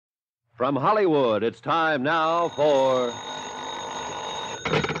From Hollywood, it's time now for...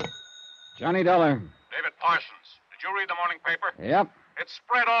 Johnny Dollar. David Parsons, did you read the morning paper? Yep. It's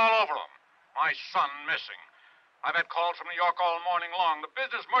spread all over them. My son missing. I've had calls from New York all morning long. The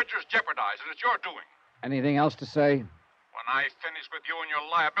business merger's jeopardized, and it's your doing. Anything else to say? When I finish with you and your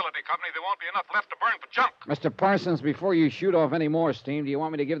liability company, there won't be enough left to burn for junk. Mr. Parsons, before you shoot off any more steam, do you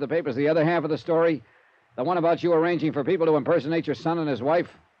want me to give the papers the other half of the story? The one about you arranging for people to impersonate your son and his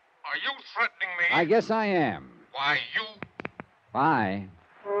wife? Are you threatening me? I guess I am. Why, you... Bye.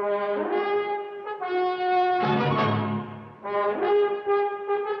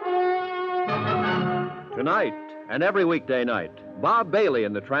 Tonight and every weekday night, Bob Bailey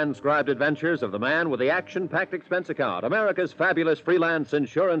in the transcribed adventures of the man with the action-packed expense account, America's fabulous freelance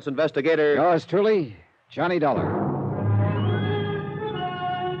insurance investigator. Yours truly, Johnny Dollar.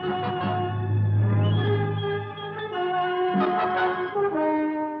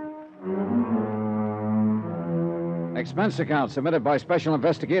 Expense account submitted by Special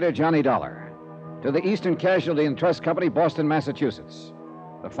Investigator Johnny Dollar to the Eastern Casualty and Trust Company, Boston, Massachusetts.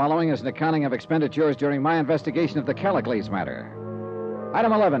 The following is an accounting of expenditures during my investigation of the Callicles matter.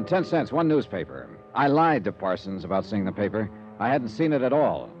 Item 11, 10 cents, one newspaper. I lied to Parsons about seeing the paper. I hadn't seen it at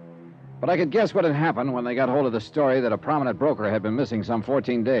all. But I could guess what had happened when they got hold of the story that a prominent broker had been missing some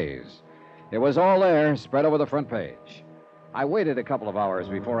 14 days. It was all there, spread over the front page. I waited a couple of hours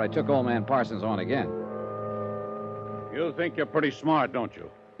before I took old man Parsons on again. You think you're pretty smart, don't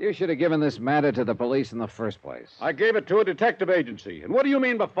you? You should have given this matter to the police in the first place. I gave it to a detective agency. And what do you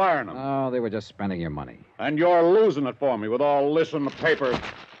mean by firing them? Oh, they were just spending your money. And you're losing it for me with all this in the paper.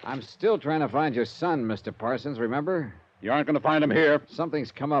 I'm still trying to find your son, Mr. Parsons, remember? You aren't going to find him here.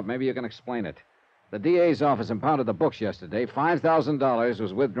 Something's come up. Maybe you can explain it. The DA's office impounded the books yesterday. $5,000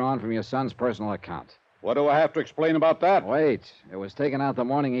 was withdrawn from your son's personal account. What do I have to explain about that? Wait. It was taken out the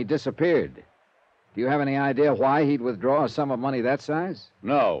morning he disappeared. Do you have any idea why he'd withdraw a sum of money that size?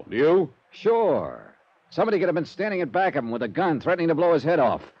 No. Do you? Sure. Somebody could have been standing in back of him with a gun, threatening to blow his head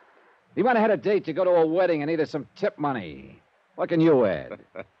off. He might have had a date to go to a wedding and needed some tip money. What can you add?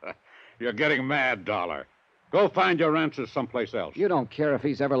 You're getting mad, Dollar. Go find your answers someplace else. You don't care if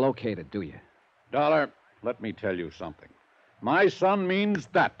he's ever located, do you? Dollar, let me tell you something. My son means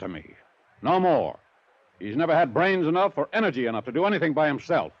that to me. No more. He's never had brains enough or energy enough to do anything by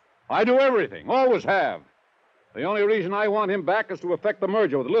himself. I do everything, always have. The only reason I want him back is to effect the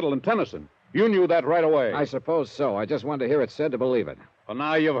merger with Little and Tennyson. You knew that right away. I suppose so. I just wanted to hear it said to believe it. Well,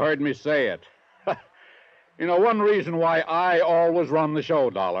 now you've heard me say it. You know, one reason why I always run the show,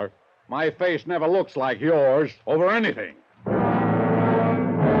 Dollar. My face never looks like yours over anything.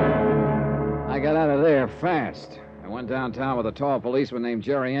 I got out of there fast. I went downtown with a tall policeman named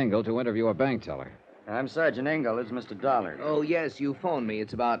Jerry Engel to interview a bank teller. I'm Sergeant Engel. This is Mr. Dollar. Oh, yes, you phoned me.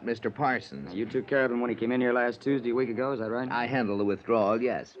 It's about Mr. Parsons. You took care of him when he came in here last Tuesday, a week ago, is that right? I handled the withdrawal,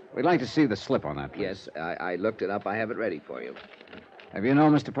 yes. We'd like to see the slip on that, please. Yes, I looked it up. I have it ready for you. Have you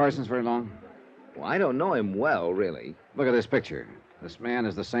known Mr. Parsons very long? Well, I don't know him well, really. Look at this picture. This man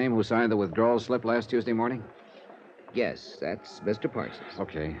is the same who signed the withdrawal slip last Tuesday morning? Yes, that's Mr. Parsons.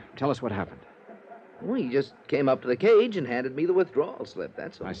 Okay. Tell us what happened. Well, he just came up to the cage and handed me the withdrawal slip,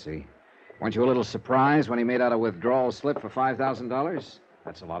 that's all. I see. Weren't you a little surprised when he made out a withdrawal slip for $5,000?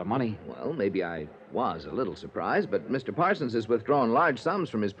 That's a lot of money. Well, maybe I was a little surprised, but Mr. Parsons has withdrawn large sums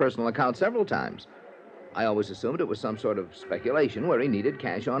from his personal account several times. I always assumed it was some sort of speculation where he needed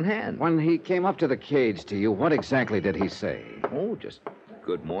cash on hand. When he came up to the cage to you, what exactly did he say? Oh, just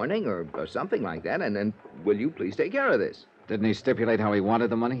good morning or something like that, and then, will you please take care of this? Didn't he stipulate how he wanted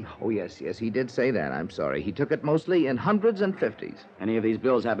the money? Oh, yes, he did say that. I'm sorry. He took it mostly in hundreds and fifties. Any of these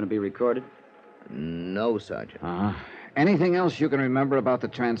bills happen to be recorded? No, Sergeant. Uh-huh. Anything else you can remember about the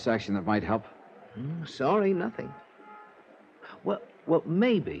transaction that might help? Sorry, nothing. Well,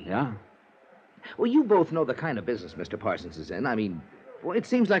 maybe. Yeah? Well, you both know the kind of business Mr. Parsons is in. I mean, well, it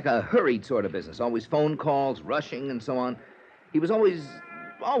seems like a hurried sort of business. Always phone calls, rushing, and so on. He was always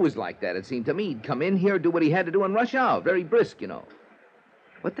like that, it seemed to me. He'd come in here, do what he had to do, and rush out. Very brisk, you know.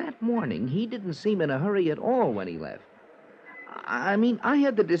 But that morning, he didn't seem in a hurry at all when he left. I mean, I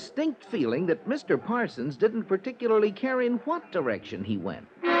had the distinct feeling that Mr. Parsons didn't particularly care in what direction he went.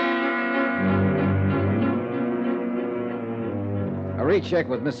 A recheck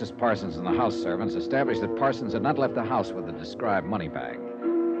with Mrs. Parsons and the house servants established that Parsons had not left the house with the described money bag.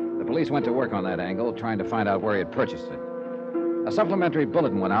 The police went to work on that angle, trying to find out where he had purchased it. A supplementary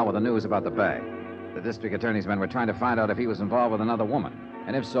bulletin went out with the news about the bag. The district attorney's men were trying to find out if he was involved with another woman,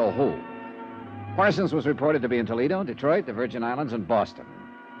 and if so, who. Parsons was reported to be in Toledo, Detroit, the Virgin Islands, and Boston.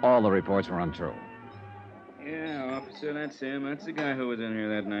 All the reports were untrue. Yeah, officer, that's him. That's the guy who was in here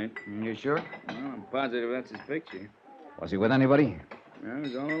that night. You sure? Well, I'm positive that's his picture. Was he with anybody? I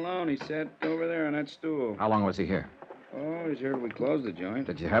was all alone. He sat over there on that stool. How long was he here? Oh, he's here till we closed the joint.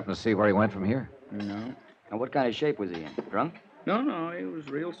 Did you happen to see where he went from here? No. Now, what kind of shape was he in? Drunk? No, he was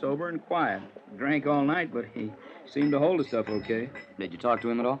real sober and quiet. Drank all night, but he seemed to hold the stuff okay. Did you talk to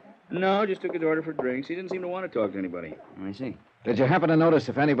him at all? No, just took his order for drinks. He didn't seem to want to talk to anybody. I see. Did you happen to notice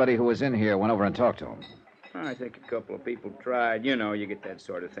if anybody who was in here went over and talked to him? I think a couple of people tried. You know, you get that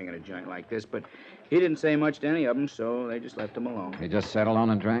sort of thing in a joint like this, but he didn't say much to any of them, so they just left him alone. He just sat alone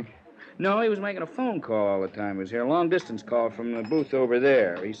and drank? No, he was making a phone call all the time. He was here, a long-distance call from the booth over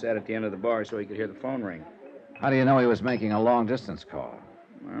there. He sat at the end of the bar so he could hear the phone ring. How do you know he was making a long-distance call?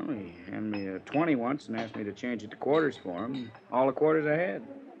 Well, he handed me a 20 once and asked me to change it to quarters for him. All the quarters I had.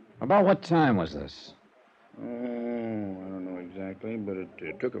 About what time was this? Oh, I don't know exactly, but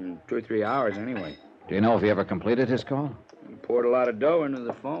it took him 2 or 3 hours anyway. Do you know if he ever completed his call? He poured a lot of dough into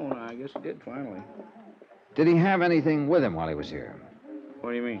the phone. I guess he did finally. Did he have anything with him while he was here? What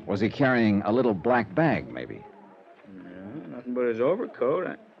do you mean? Was he carrying a little black bag, maybe? No, nothing but his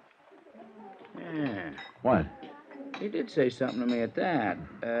overcoat. Yeah. What? He did say something to me at that.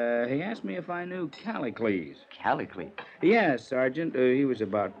 He asked me if I knew Callicles. Callicles. Yes, Sergeant. He was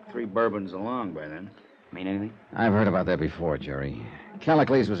about 3 bourbons along by then. Mean anything? I've heard about that before, Jerry.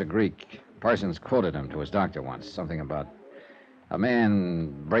 Callicles was a Greek. Parsons quoted him to his doctor once. Something about a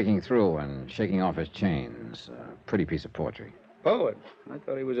man breaking through and shaking off his chains. A pretty piece of poetry. Poet? I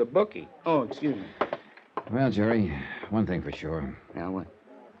thought he was a bookie. Oh, excuse me. Well, Jerry, one thing for sure. Yeah, what?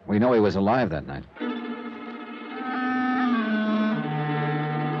 We know he was alive that night.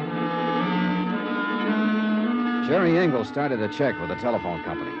 Jerry Engel started a check with the telephone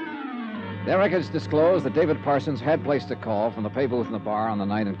company. Their records disclosed that David Parsons had placed a call from the pay booth in the bar on the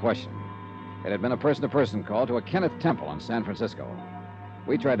night in question. It had been a person-to-person call to a Kenneth Temple in San Francisco.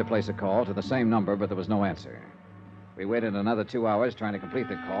 We tried to place a call to the same number, but there was no answer. We waited another 2 hours trying to complete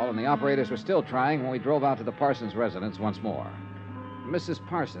the call, and the operators were still trying when we drove out to the Parsons residence once more. Mrs.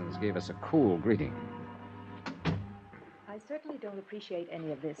 Parsons gave us a cool greeting. I certainly don't appreciate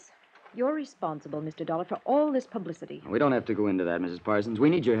any of this. You're responsible, Mr. Dollar, for all this publicity. We don't have to go into that, Mrs. Parsons. We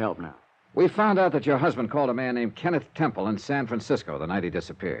need your help now. We found out that your husband called a man named Kenneth Temple in San Francisco the night he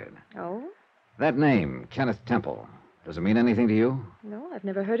disappeared. Oh? That name, Kenneth Temple, does it mean anything to you? No, I've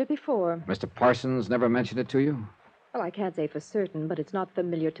never heard it before. Mr. Parsons never mentioned it to you? Well, I can't say for certain, but it's not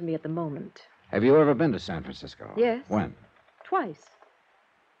familiar to me at the moment. Have you ever been to San Francisco? Yes. When? Twice.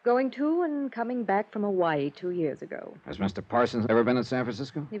 Going to and coming back from Hawaii 2 years ago. Has Mr. Parsons ever been in San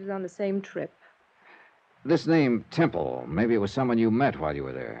Francisco? He was on the same trip. This name, Temple, maybe it was someone you met while you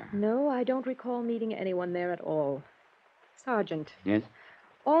were there. No, I don't recall meeting anyone there at all. Sergeant. Yes?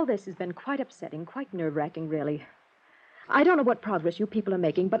 All this has been quite upsetting, quite nerve-wracking, really. I don't know what progress you people are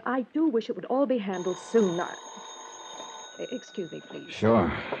making, but I do wish it would all be handled soon. Excuse me, please.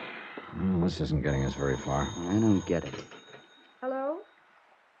 Sure. Well, this isn't getting us very far. I don't get it. Hello?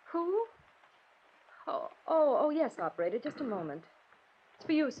 Who? Oh, yes, operator. Just a moment. It's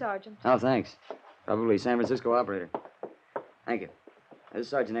for you, Sergeant. Oh, thanks. Probably San Francisco operator. Thank you. This is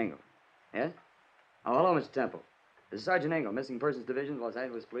Sergeant Engel. Yes? Oh, hello, Mr. Temple. This is Sergeant Engel, Missing Persons Division, Los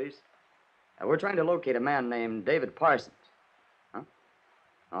Angeles Police. We're trying to locate a man named David Parsons. Huh?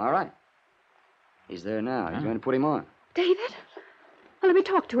 All right. He's there now. He's going to put him on. David? Well, let me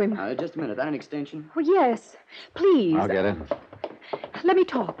talk to him. Just a minute. That an extension? Oh, yes. Please. I'll get it. Let me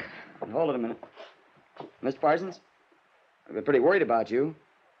talk. Hold it a minute. Miss Parsons? I've been pretty worried about you.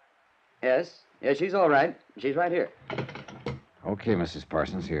 Yes, she's all right. She's right here. Okay, Mrs.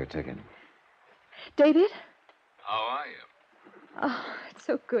 Parsons. Here, take it. David? How are you? Oh, it's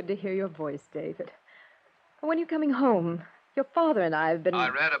so good to hear your voice, David. When are you coming home? Your father and I have been... I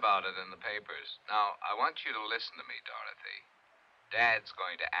read about it in the papers. Now, I want you to listen to me, Dorothy. Dad's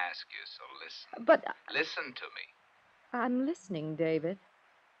going to ask you, so listen. But... Listen to me. I'm listening, David.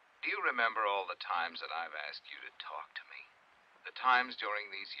 Do you remember all the times that I've asked you to talk to me? The times during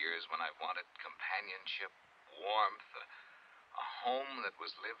these years when I've wanted companionship, warmth, a home that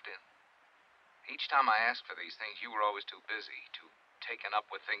was lived in? Each time I asked for these things, you were always too busy, too taken up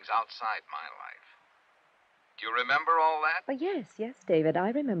with things outside my life. Do you remember all that? Oh, yes, David,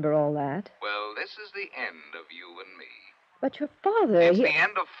 I remember all that. Well, this is the end of you and me. But your father, It's the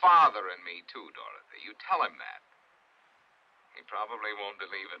end of Father and me, too, Dorothy. You tell him that. He probably won't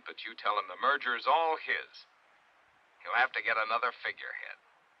believe it, but you tell him the merger's all his. He'll have to get another figurehead.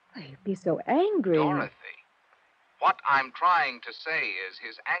 Oh, you'd be so angry. Dorothy, what I'm trying to say is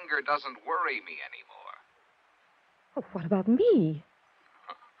his anger doesn't worry me anymore. Oh, what about me?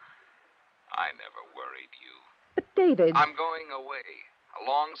 I never worried you. But, David... I'm going away. A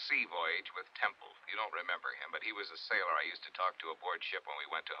long sea voyage with Temple. You don't remember him, but he was a sailor I used to talk to aboard ship when we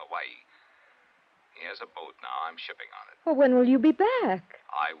went to Hawaii. He has a boat now. I'm shipping on it. Well, when will you be back?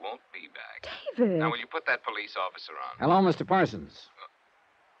 I won't be back. David. Now, will you put that police officer on? Hello, Mr. Parsons.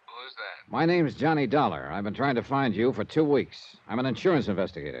 Who's that? My name's Johnny Dollar. I've been trying to find you for 2 weeks. I'm an insurance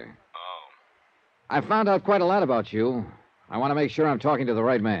investigator. Oh. I found out quite a lot about you. I want to make sure I'm talking to the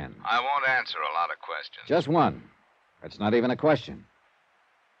right man. I won't answer a lot of questions. Just one. It's not even a question.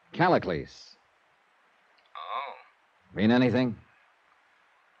 Callicles. Oh. Mean anything?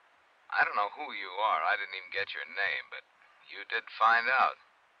 I don't know who you are. I didn't even get your name, but you did find out.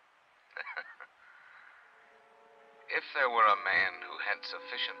 If there were a man who had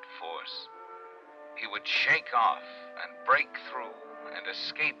sufficient force, he would shake off and break through and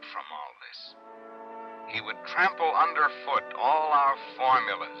escape from all this. He would trample underfoot all our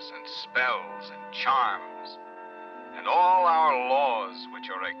formulas and spells and charms, and all our laws which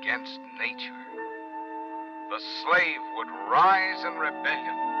are against nature. The slave would rise in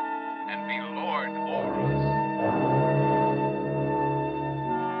rebellion and be lord over us.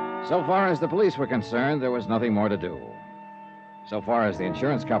 So far as the police were concerned, there was nothing more to do. So far as the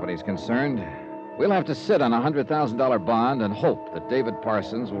insurance company's concerned, we'll have to sit on a $100,000 bond and hope that David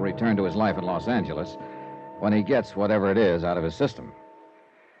Parsons will return to his life in Los Angeles when he gets whatever it is out of his system.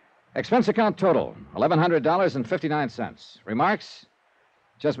 Expense account total, $1,100.59. Remarks?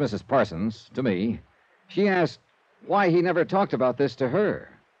 Just Mrs. Parsons, to me. She asked why he never talked about this to her.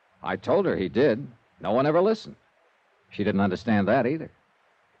 I told her he did. No one ever listened. She didn't understand that either.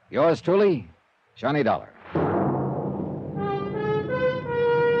 Yours truly, Johnny Dollar.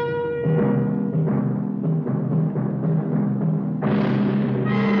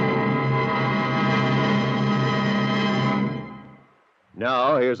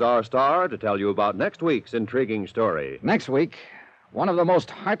 Now, here's our star to tell you about next week's intriguing story. Next week, one of the most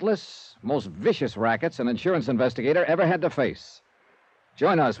heartless, most vicious rackets an insurance investigator ever had to face.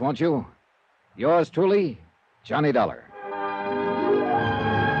 Join us, won't you? Yours truly, Johnny Dollar.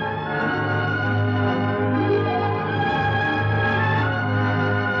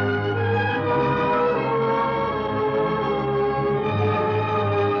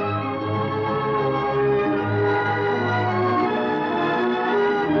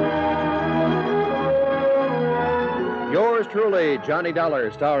 Yours truly, Johnny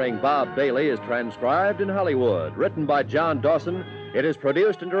Dollar, starring Bob Bailey, is transcribed in Hollywood. Written by John Dawson, it is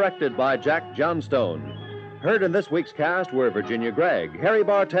produced and directed by Jack Johnstone. Heard in this week's cast were Virginia Gregg, Harry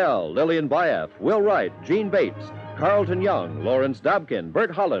Bartell, Lillian Baeff, Will Wright, Gene Bates, Carlton Young, Lawrence Dobkin,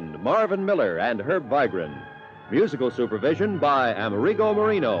 Bert Holland, Marvin Miller, and Herb Vigran. Musical supervision by Amerigo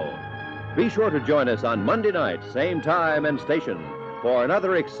Marino. Be sure to join us on Monday night, same time and station, for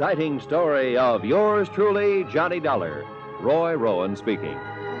another exciting story of yours truly, Johnny Dollar. Roy Rowan speaking.